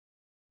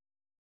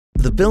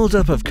The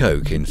buildup of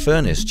coke in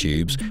furnace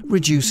tubes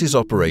reduces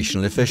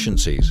operational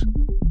efficiencies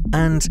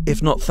and,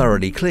 if not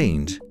thoroughly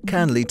cleaned,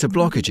 can lead to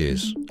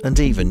blockages and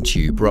even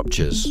tube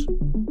ruptures.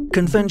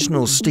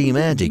 Conventional steam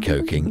air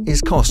decoking is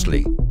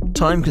costly,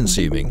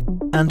 time-consuming,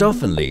 and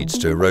often leads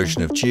to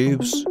erosion of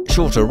tubes,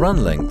 shorter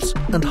run lengths,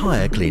 and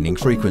higher cleaning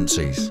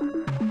frequencies.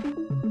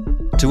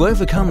 To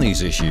overcome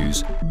these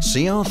issues,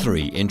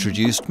 CR3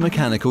 introduced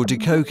mechanical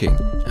decoking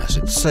as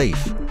it's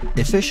safe,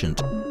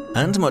 efficient,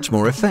 and much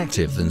more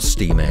effective than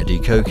steam air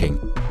decoking,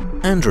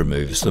 and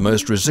removes the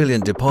most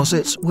resilient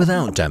deposits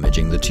without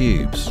damaging the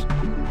tubes.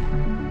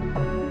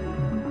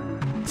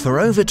 For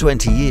over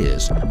 20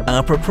 years,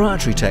 our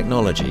proprietary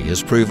technology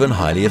has proven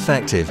highly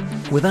effective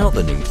without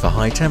the need for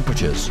high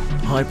temperatures,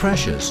 high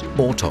pressures,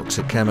 or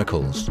toxic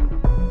chemicals.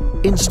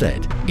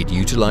 Instead, it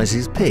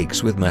utilizes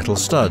pigs with metal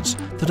studs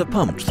that are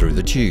pumped through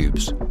the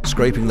tubes,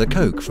 scraping the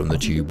coke from the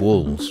tube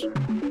walls.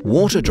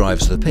 Water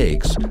drives the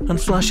pigs and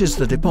flushes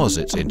the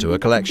deposits into a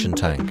collection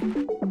tank.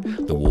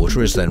 The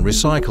water is then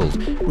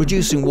recycled,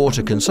 reducing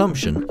water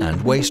consumption and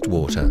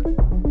wastewater.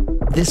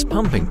 This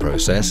pumping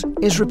process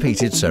is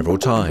repeated several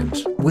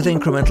times with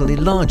incrementally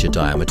larger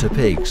diameter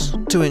pigs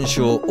to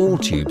ensure all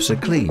tubes are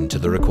clean to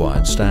the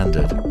required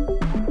standard.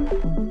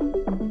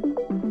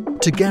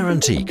 To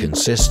guarantee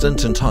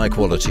consistent and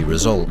high-quality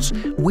results,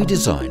 we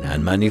design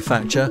and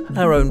manufacture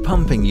our own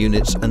pumping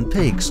units and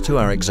pigs to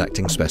our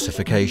exacting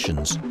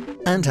specifications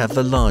and have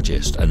the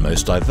largest and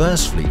most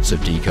diverse fleets of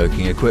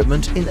decoking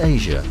equipment in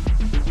Asia.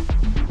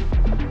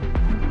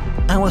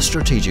 Our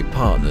strategic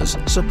partners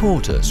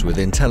support us with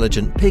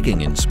intelligent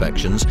pigging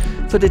inspections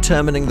for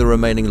determining the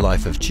remaining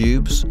life of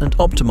tubes and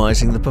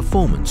optimizing the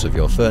performance of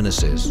your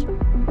furnaces.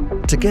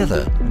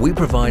 Together, we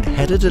provide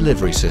header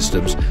delivery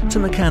systems to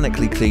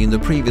mechanically clean the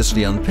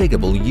previously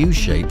unpiggable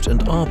U-shaped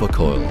and arbor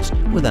coils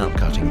without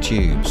cutting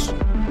tubes.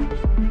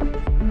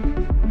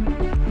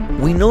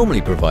 We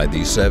normally provide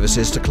these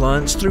services to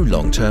clients through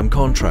long-term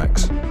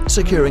contracts,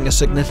 securing a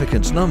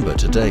significant number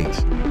to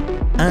date,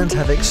 and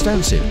have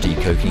extensive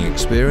decoking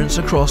experience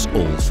across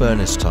all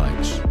furnace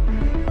types.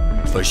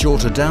 For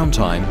shorter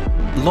downtime,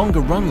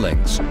 longer run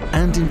lengths,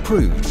 and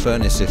improved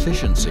furnace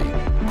efficiency,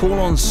 call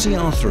on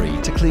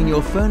CR3 to clean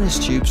your furnace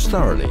tubes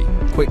thoroughly,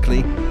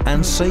 quickly,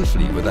 and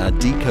safely with our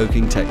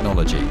decoking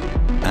technology.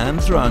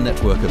 And through our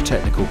network of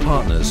technical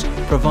partners,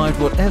 provide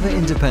whatever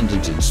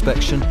independent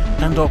inspection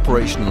and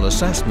operational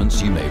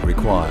assessments you may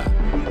require.